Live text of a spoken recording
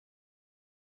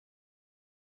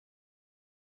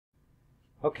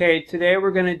Okay, today we're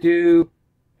going to do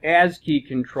ASCII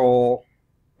control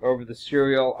over the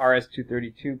serial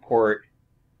RS-232 port.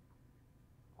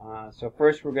 So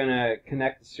first we're going to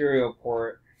connect the serial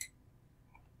port.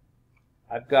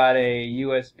 I've got a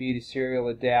USB to serial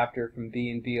adapter from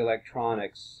B&B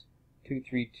Electronics,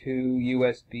 232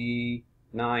 USB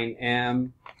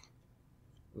 9M.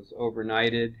 It was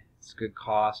overnighted. It's good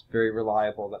cost, very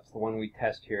reliable. That's the one we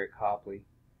test here at Copley.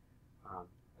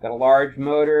 Got a large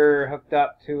motor hooked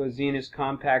up to a Zenus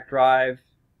compact drive,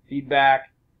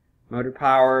 feedback, motor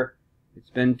power.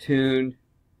 It's been tuned.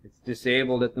 It's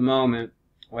disabled at the moment.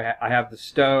 I have the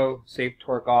stow, safe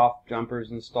torque off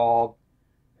jumpers installed.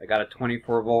 I got a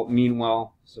 24-volt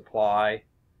Meanwell supply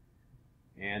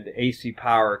and AC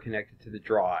power connected to the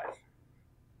drive.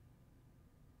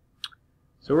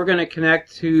 So we're going to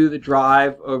connect to the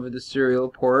drive over the serial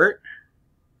port.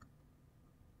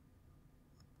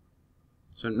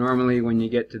 So normally when you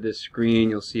get to this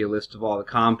screen, you'll see a list of all the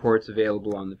COM ports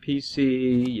available on the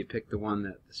PC. You pick the one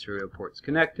that the serial port's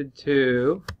connected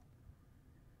to.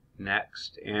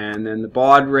 Next. And then the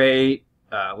baud rate,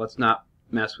 let's not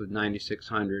mess with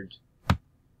 9600.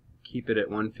 Keep it at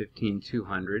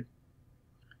 115/200.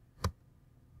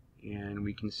 And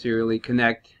we can serially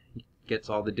connect. It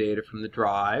gets all the data from the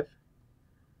drive.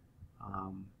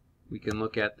 We can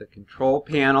look at the control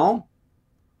panel.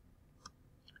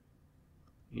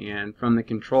 And from the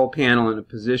control panel in a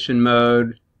position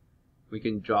mode, we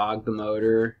can jog the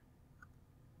motor.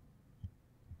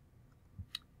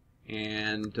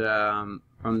 And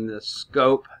from the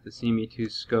scope, the CME2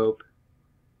 scope,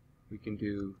 we can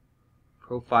do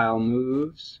profile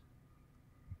moves.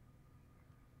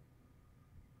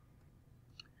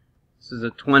 This is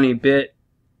a 20-bit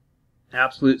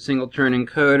absolute single-turn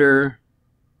encoder,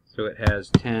 so it has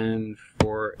 10,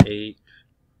 4, 8,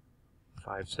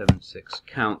 576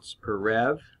 counts per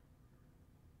rev,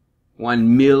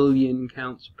 1 million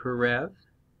counts per rev.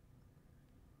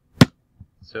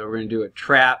 So we're going to do a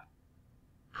trap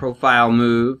profile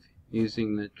move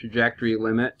using the trajectory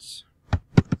limits.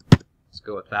 Let's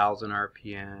go 1000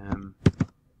 RPM,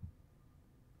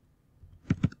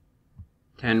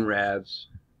 10 revs,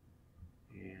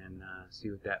 and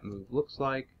see what that move looks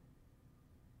like.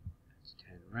 That's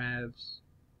 10 revs.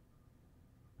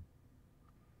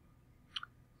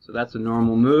 So that's a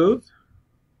normal move.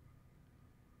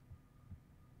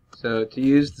 So to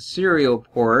use the serial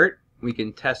port, we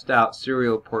can test out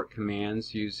serial port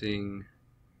commands using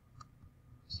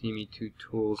CME2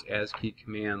 Tools ASCII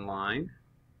command line.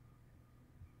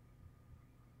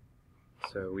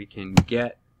 So we can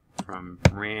get from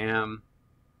RAM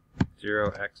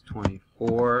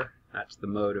 0x24, that's the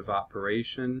mode of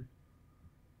operation.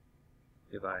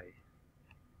 If I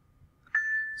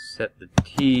set the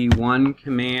T1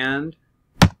 command,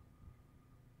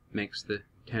 makes the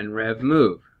 10 rev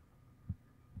move.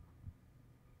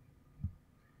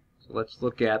 So let's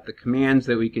look at the commands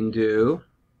that we can do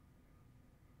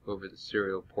over the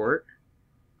serial port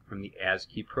from the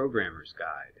ASCII Programmer's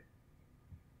Guide.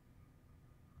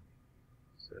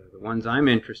 So the ones I'm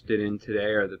interested in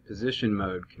today are the position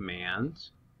mode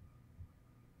commands.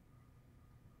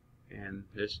 And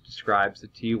this describes the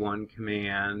T1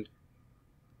 command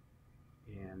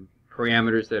and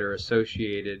parameters that are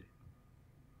associated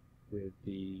with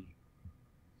the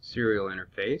serial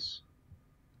interface.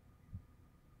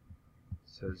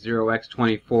 So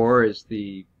 0x24 is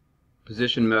the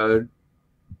position mode.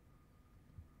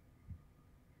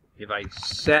 If I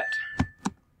set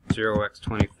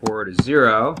 0x24 to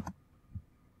 0,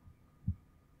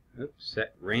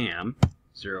 set RAM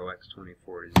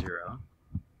 0x24 to 0,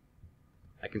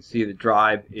 I can see the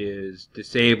drive is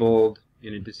disabled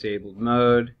in a disabled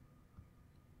mode.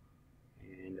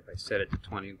 And if I set it to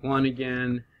 21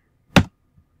 again,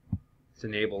 it's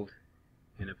enabled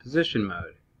in a position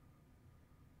mode.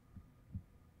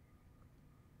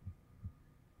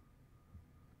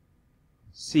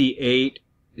 C8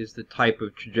 is the type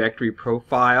of trajectory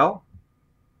profile.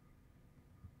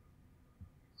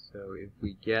 So if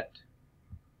we get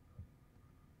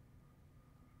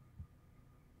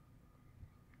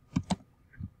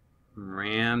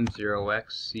RAM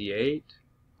 0x-C8,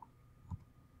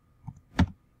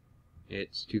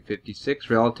 it's 256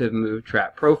 relative move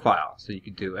trap profile. So you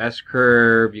could do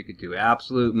S-curve, you could do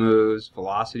absolute moves,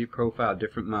 velocity profile,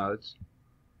 different modes.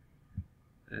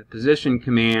 Position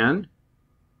command,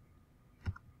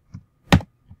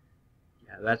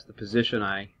 that's the position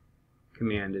I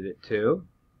commanded it to.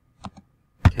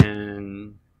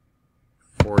 10,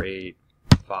 4, 8,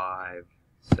 5,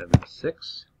 7,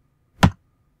 6.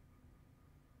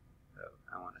 So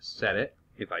I want to set it.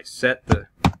 If I set the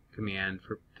command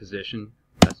for position,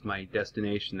 That's my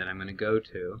destination that I'm going to go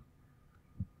to.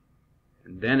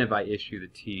 And then if I issue the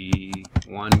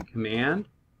T1 command,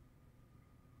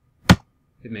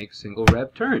 it makes single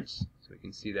rev turns. So we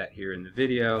can see that here in the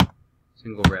video,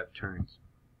 single rev turns.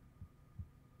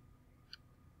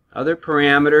 Other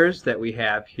parameters that we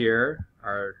have here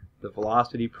are the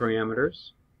velocity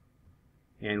parameters,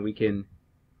 and we can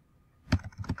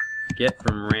get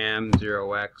from RAM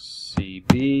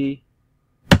 0xCB,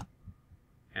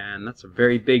 and that's a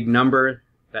very big number.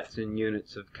 That's in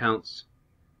units of counts,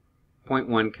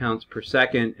 0.1 counts per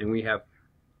second, and we have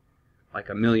like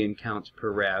 1,000,000 counts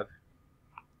per rev.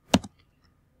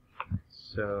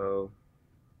 So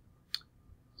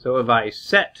if I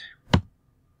set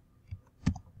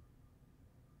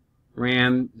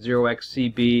RAM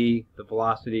 0xCB, the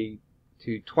velocity,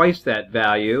 to twice that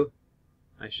value,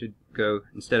 I should go,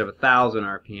 instead of 1,000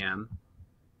 RPM,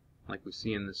 like we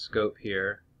see in the scope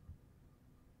here,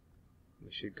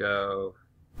 we should go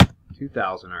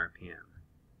 2,000 RPM.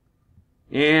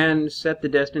 And set the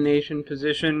destination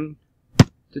position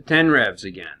to 10 revs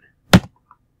again.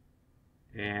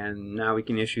 And now we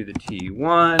can issue the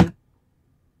T1,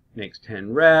 makes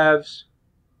 10 revs,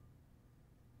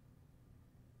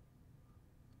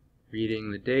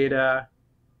 reading the data.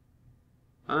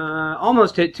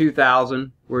 Almost hit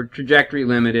 2,000. We're trajectory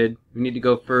limited. We need to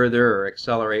go further or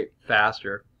accelerate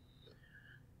faster.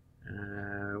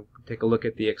 Take a look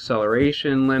at the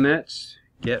acceleration limits.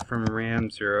 Get from RAM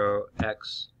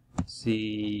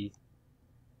 0xCC.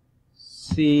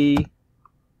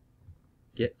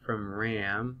 Get from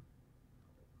RAM.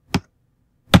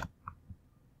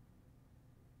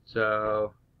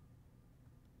 So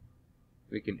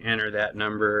we can enter that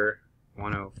number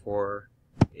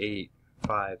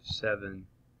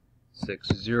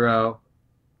 104.85760.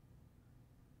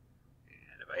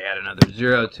 And if I add another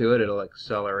 0 to it, it'll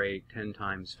accelerate 10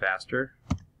 times faster.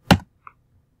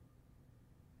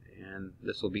 And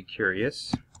this will be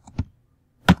curious.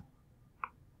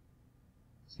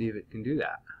 See if it can do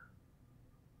that.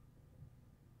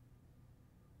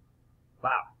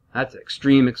 Wow, that's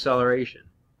extreme acceleration.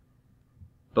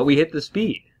 But we hit the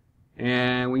speed.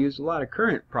 And we used a lot of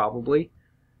current, probably.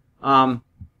 I'm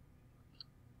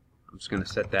just going to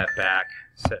set that back.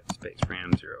 Set space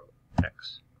RAM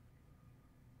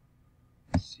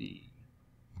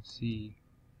 0xCC.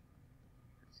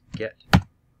 Get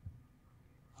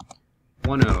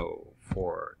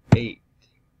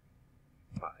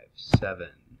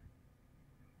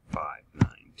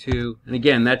 104.857.592. And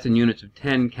again, that's in units of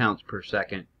 10 counts per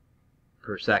second,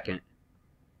 or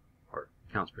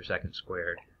counts per second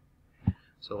squared.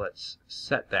 So let's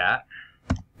set that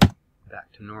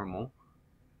back to normal,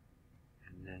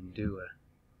 and then do a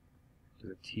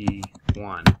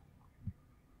T1.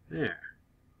 There.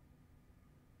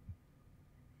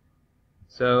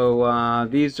 So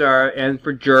these are, and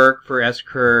for jerk, for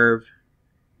S-curve,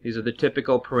 these are the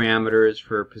typical parameters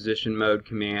for position mode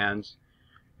commands.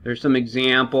 There's some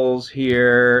examples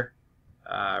here,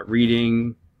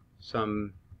 reading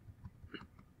some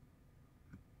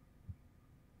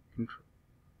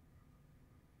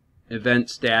event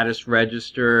status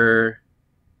register,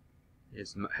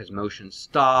 has motion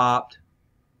stopped,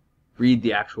 read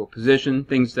the actual position,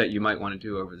 things that you might want to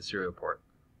do over the serial port.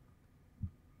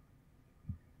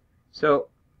 So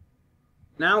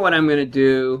now what I'm going to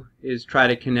do is try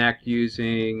to connect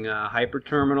using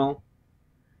Hyperterminal.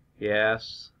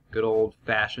 Yes, good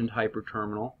old-fashioned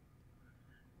Hyperterminal.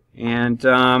 And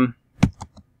so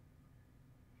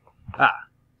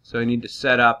I need to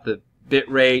set up the bit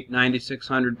rate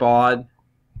 9600 baud.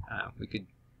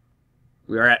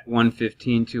 We are at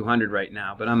 115.200 right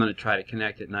now, but I'm going to try to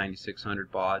connect at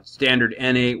 9600 baud. Standard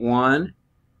N81.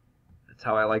 That's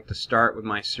how I like to start with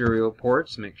my serial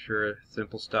ports, make sure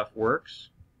simple stuff works.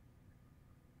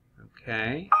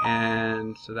 Okay,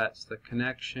 and so that's the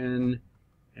connection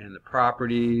and the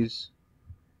properties.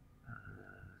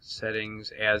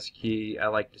 Settings, ASCII. I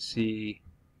like to see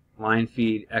line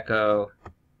feed echo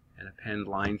and append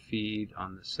line feed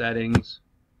on the settings.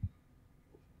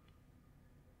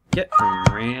 Get from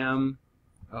RAM.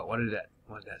 Oh, what did that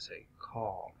say?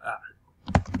 Call.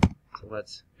 So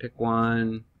let's pick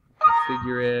one,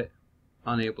 configure it.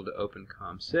 Unable to open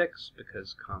COM6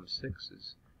 because COM6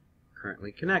 is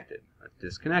currently connected. Let's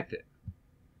disconnect it.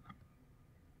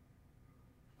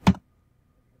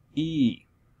 E.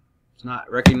 It's not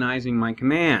recognizing my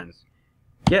commands.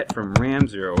 Get from RAM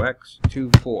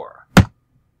 0x24.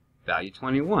 Value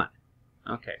 21.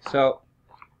 Okay, so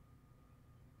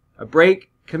a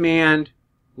break command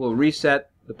will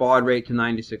reset the baud rate to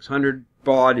 9600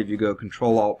 baud. If you go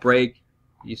Control-Alt-Break,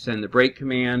 you send the break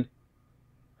command.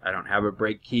 I don't have a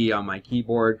break key on my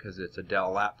keyboard because it's a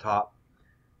Dell laptop,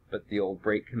 but the old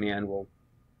break command will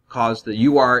cause the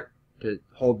UART to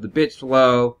hold the bits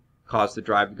low, cause the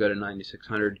drive to go to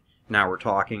 9600. Now we're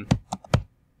talking.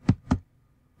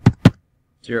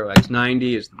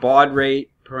 0x90 is the baud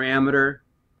rate parameter.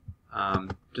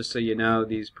 Just so you know,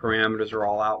 these parameters are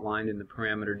all outlined in the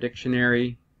parameter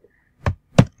dictionary.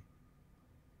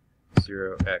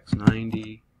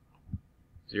 0x90,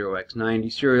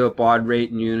 serial baud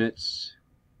rate in units,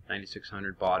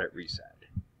 9600 baud at reset.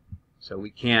 So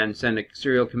we can send a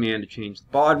serial command to change the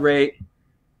baud rate,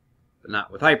 but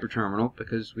not with Hyperterminal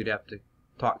because we'd have to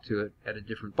talk to it at a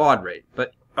different baud rate.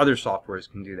 But other softwares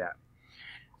can do that.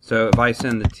 So if I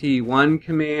send the T1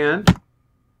 command,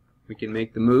 we can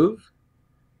make the move.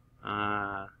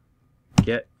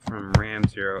 Get from RAM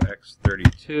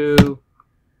 0x32.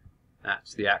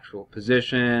 That's the actual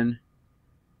position.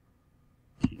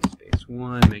 T space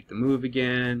 1, make the move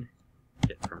again.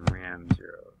 Get from RAM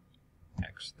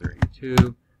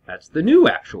 0x32. That's the new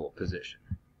actual position.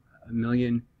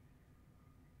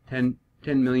 10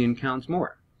 million counts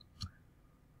more.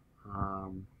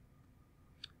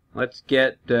 Let's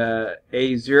get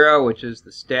A0, which is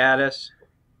the status.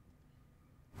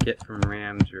 Get from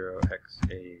RAM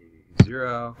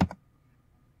 0xa0.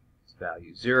 It's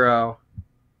value 0.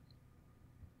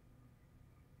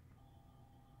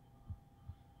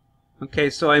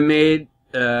 Okay, so I made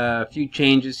a few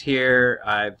changes here.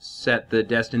 I've set the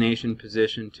destination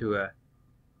position to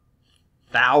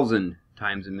 1,000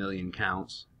 times a million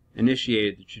counts,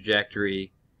 initiated the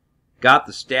trajectory, got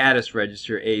the status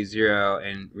register A0,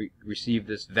 and received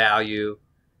this value.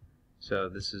 So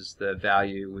this is the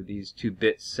value with these 2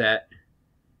 bits set.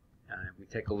 If we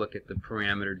take a look at the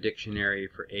parameter dictionary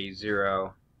for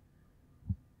A0,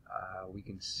 we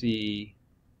can see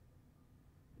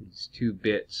these 2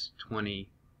 bits,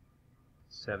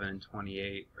 27 and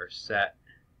 28, are set.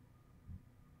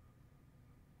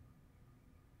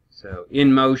 So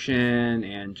in motion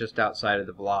and just outside of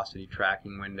the velocity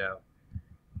tracking window.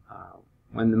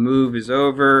 When the move is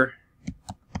over,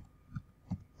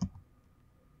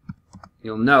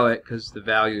 you'll know it because the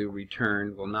value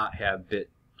returned will not have bit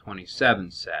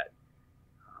 27 set.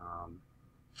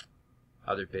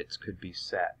 Other bits could be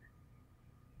set.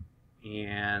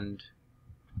 And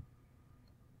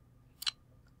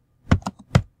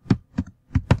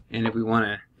if we want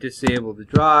to disable the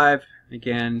drive,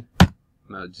 again,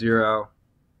 mode 0.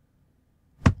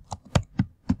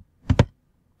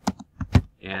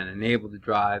 And enable the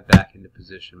drive back into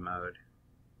position mode.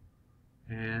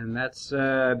 And that's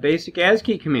basic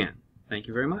ASCII command. Thank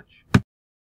you very much.